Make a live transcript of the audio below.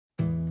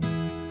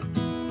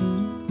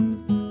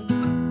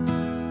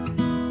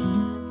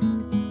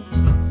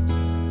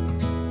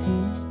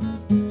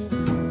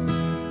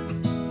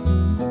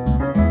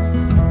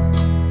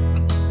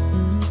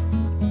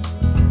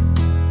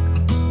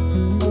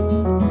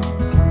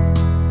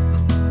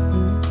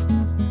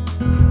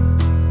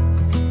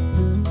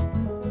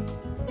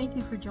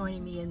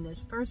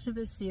is first of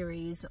a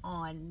series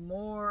on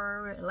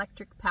more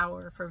electric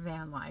power for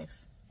van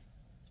life.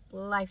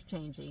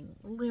 Life-changing,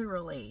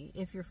 literally,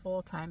 if you're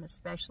full-time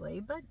especially,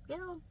 but, you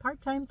know,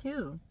 part-time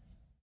too.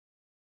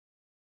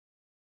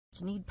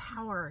 You need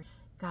power.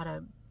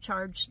 Gotta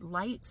charge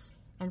lights,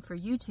 and for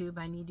YouTube,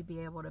 I need to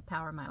be able to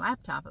power my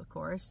laptop, of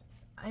course.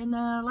 And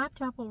the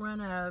laptop will run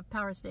a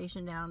power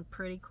station down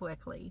pretty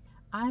quickly.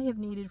 I have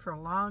needed for a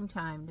long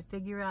time to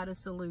figure out a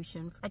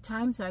solution. At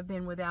times I've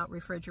been without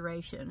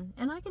refrigeration,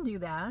 and I can do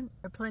that.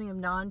 There are plenty of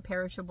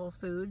non-perishable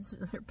foods.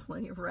 There are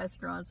plenty of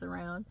restaurants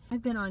around.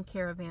 I've been on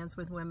caravans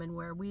with women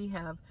where we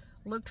have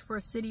looked for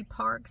city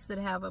parks that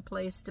have a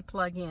place to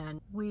plug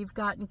in. We've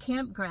gotten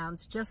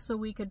campgrounds just so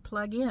we could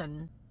plug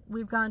in.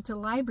 We've gone to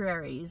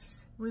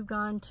libraries. We've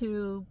gone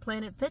to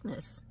Planet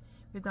Fitness.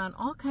 We've gone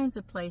all kinds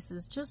of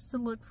places just to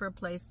look for a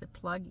place to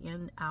plug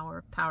in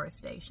our power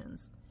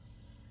stations.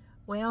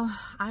 Well,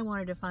 I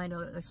wanted to find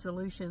a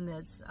solution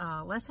that's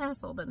less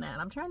hassle than that.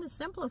 I'm trying to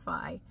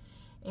simplify,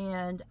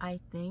 and I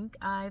think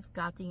I've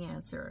got the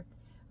answer.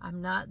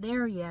 I'm not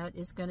there yet.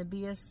 It's going to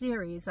be a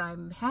series.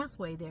 I'm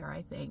halfway there,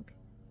 I think.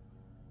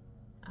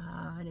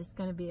 And it's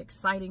going to be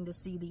exciting to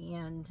see the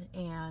end,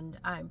 and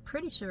I'm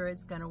pretty sure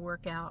it's going to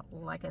work out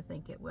like I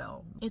think it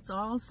will. It's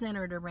all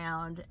centered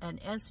around an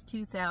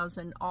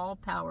S2000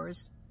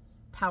 ALLPOWERS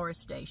power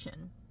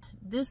station.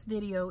 This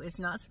video is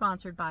not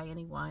sponsored by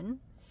anyone.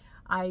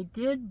 I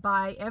did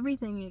buy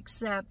everything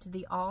except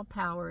the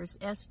ALLPOWERS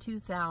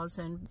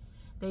S2000.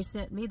 They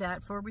sent me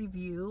that for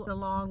review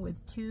along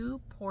with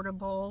 2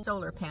 portable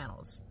solar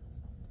panels,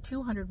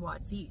 200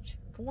 watts each,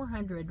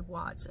 400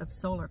 watts of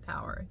solar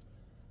power.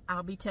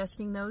 I'll be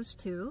testing those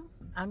too.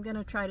 I'm going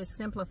to try to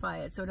simplify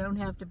it so I don't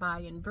have to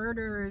buy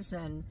inverters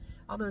and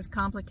all those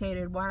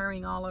complicated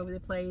wiring all over the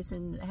place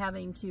and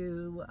having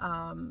to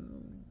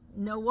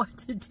know what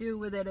to do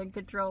with it and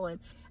control it.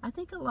 I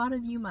think a lot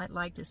of you might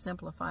like to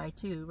simplify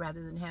too,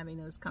 rather than having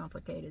those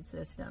complicated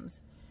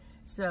systems.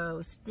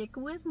 So stick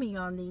with me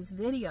on these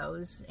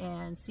videos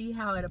and see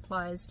how it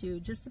applies to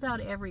just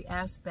about every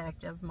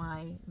aspect of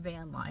my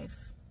van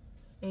life,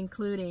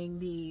 including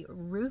the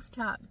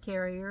rooftop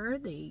carrier,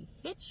 the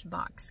hitch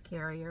box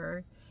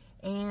carrier,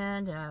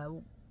 and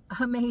an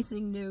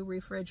amazing new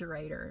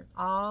refrigerator.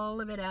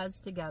 All of it adds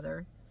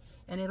together.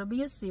 And it'll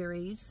be a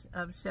series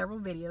of several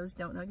videos.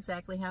 Don't know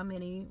exactly how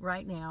many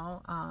right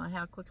now,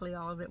 how quickly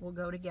all of it will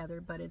go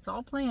together, but it's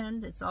all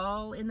planned. It's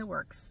all in the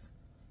works.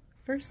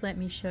 First, let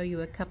me show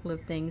you a couple of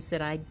things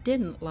that I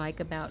didn't like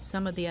about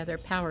some of the other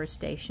power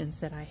stations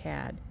that I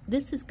had.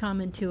 This is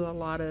common to a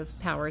lot of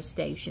power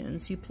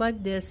stations. You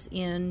plug this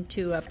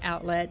into an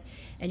outlet,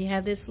 and you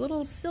have this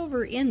little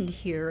silver end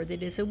here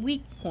that is a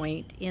weak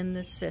point in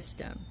the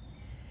system.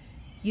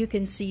 You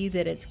can see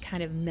that it's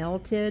kind of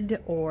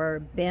melted or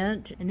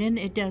bent, and then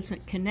it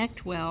doesn't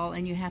connect well,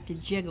 and you have to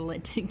jiggle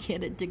it to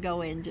get it to go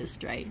in just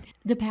straight.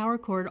 The power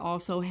cord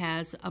also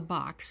has a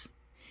box.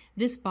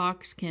 This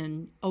box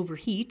can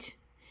overheat.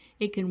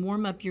 It can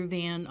warm up your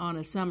van on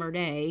a summer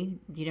day.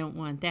 You don't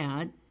want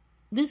that.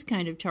 This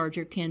kind of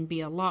charger can be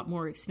a lot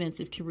more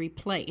expensive to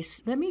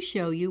replace. Let me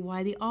show you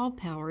why the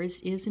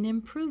ALLPOWERS is an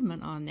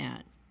improvement on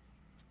that.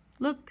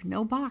 Look,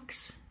 no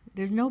box.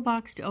 There's no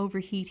box to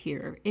overheat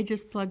here. It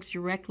just plugs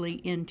directly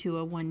into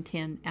a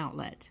 110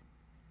 outlet.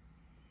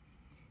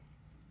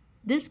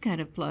 This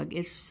kind of plug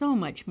is so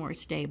much more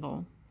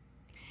stable,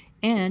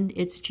 and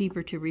it's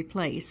cheaper to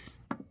replace.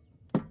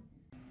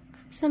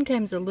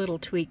 Sometimes a little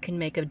tweak can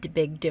make a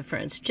big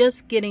difference.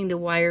 Just getting the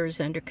wires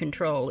under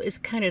control is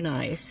kind of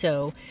nice.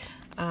 So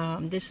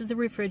this is the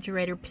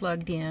refrigerator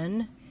plugged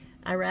in.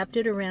 I wrapped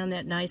it around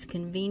that nice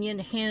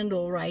convenient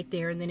handle right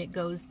there, and then it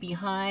goes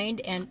behind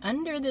and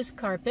under this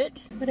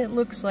carpet. What it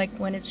looks like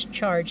when it's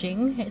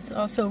charging. It's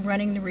also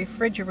running the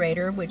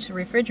refrigerator, which the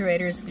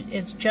refrigerator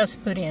is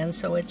just put in,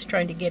 so it's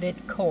trying to get it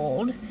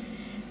cold.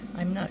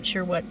 I'm not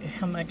sure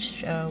how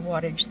much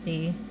wattage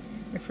the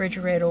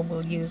refrigerator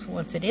will use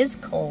once it is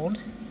cold.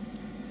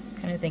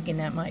 Kind of thinking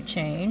that might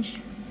change.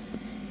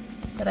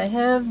 But I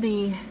have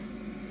the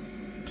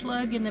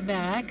plug in the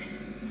back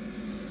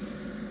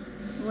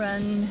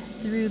run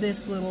through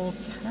this little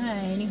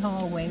tiny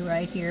hallway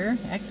right here.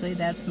 Actually,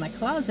 that's my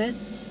closet.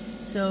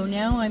 So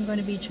now I'm going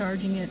to be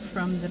charging it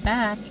from the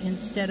back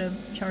instead of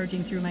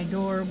charging through my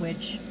door,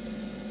 which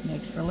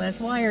makes for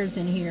less wires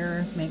in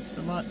here. Makes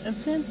a lot of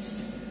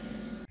sense.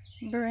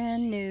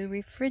 Brand new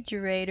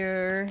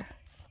refrigerator.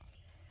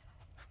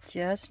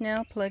 Just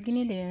now plugging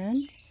it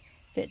in.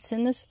 Fits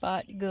in the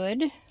spot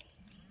good.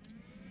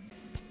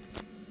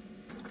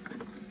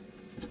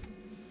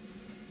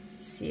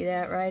 See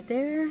that right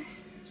there?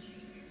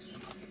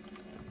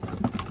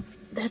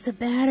 That's a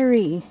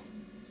battery.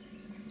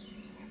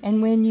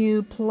 And when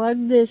you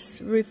plug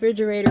this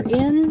refrigerator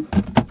in,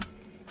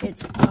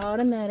 it's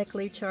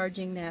automatically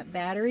charging that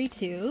battery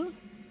too,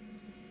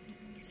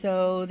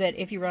 so that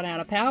if you run out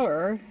of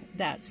power,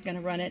 that's going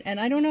to run it. And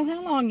I don't know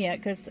how long yet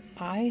because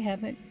I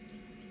haven't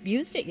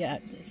used it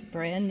yet. It's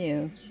brand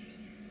new.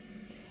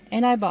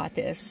 And I bought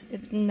this.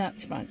 It's not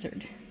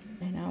sponsored.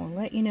 And I'll I'll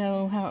let you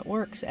know how it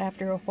works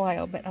after a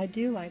while, but I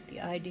do like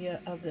the idea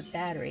of the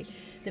battery.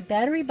 The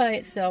battery by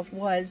itself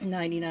was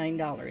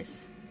 $99.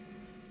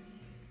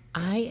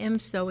 I am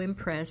so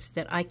impressed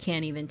that I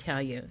can't even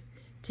tell you.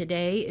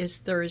 Today is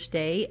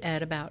Thursday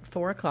at about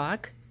 4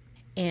 o'clock,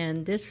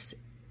 and this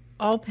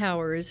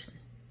ALLPOWERS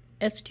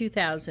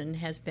S2000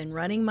 has been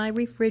running my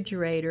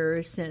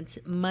refrigerator since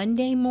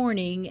Monday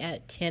morning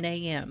at 10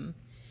 a.m.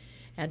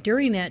 Now,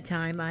 during that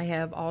time, I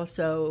have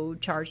also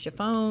charged a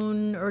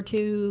phone or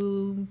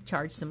two,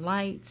 charged some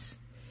lights.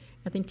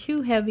 Nothing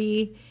too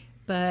heavy,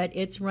 but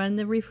it's run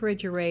the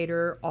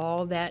refrigerator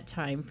all that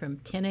time from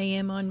 10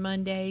 a.m. on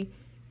Monday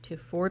to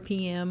 4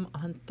 p.m.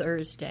 on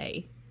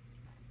Thursday.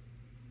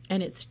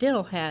 And it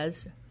still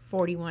has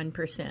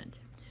 41%.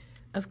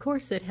 Of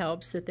course, it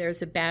helps that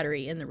there's a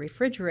battery in the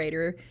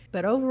refrigerator,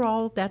 but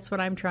overall, that's what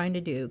I'm trying to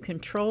do.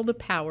 Control the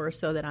power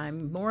so that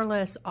I'm more or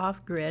less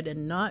off-grid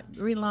and not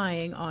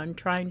relying on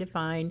trying to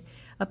find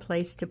a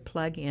place to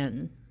plug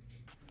in.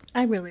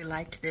 I really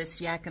liked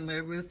this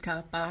Yakima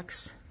rooftop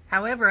box.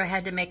 However, I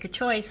had to make a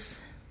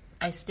choice.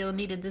 I still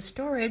needed the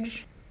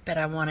storage, but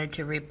I wanted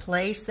to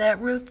replace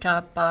that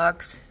rooftop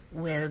box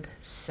with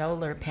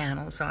solar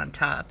panels on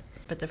top.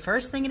 But the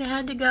first thing that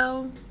had to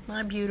go,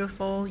 my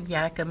beautiful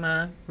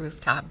Yakima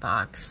rooftop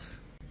box.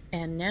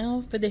 And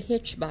now for the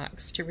hitch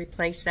box to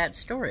replace that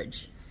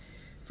storage.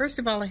 First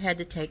of all, I had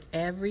to take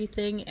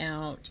everything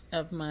out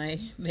of my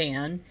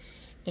van,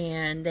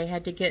 and they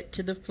had to get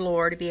to the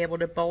floor to be able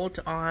to bolt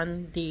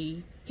on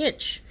the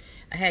hitch.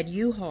 I had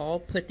U-Haul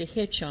put the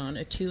hitch on,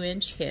 a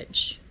 2-inch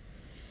hitch.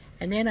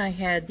 And then I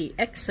had the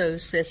EXO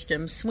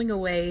system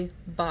swing-away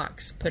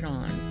box put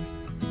on.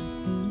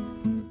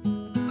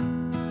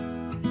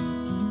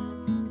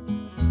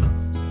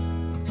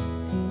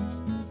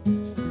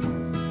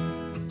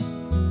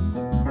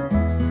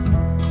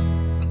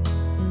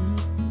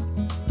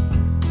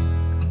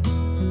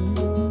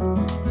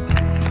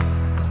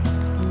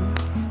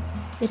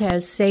 It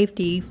has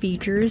safety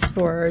features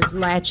for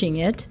latching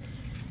it,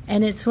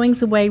 and it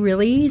swings away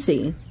really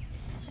easy.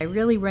 I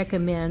really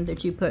recommend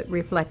that you put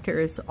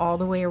reflectors all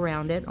the way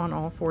around it on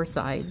all 4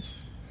 sides.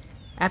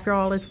 After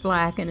all, it's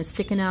black and it's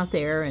sticking out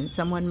there and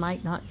someone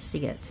might not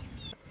see it.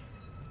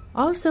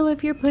 Also,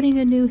 if you're putting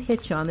a new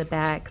hitch on the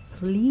back,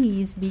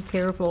 please be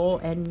careful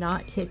and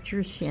not hit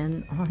your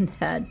shin on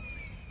that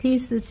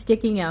piece that's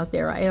sticking out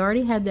there. I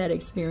already had that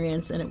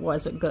experience and it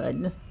wasn't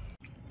good.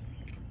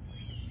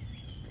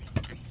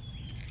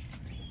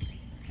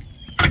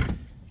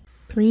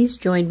 Please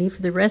join me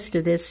for the rest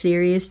of this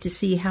series to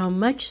see how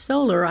much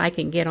solar I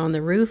can get on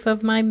the roof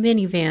of my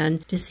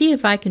minivan to see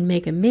if I can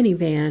make a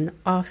minivan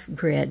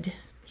off-grid.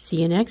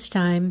 See you next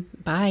time.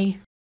 Bye.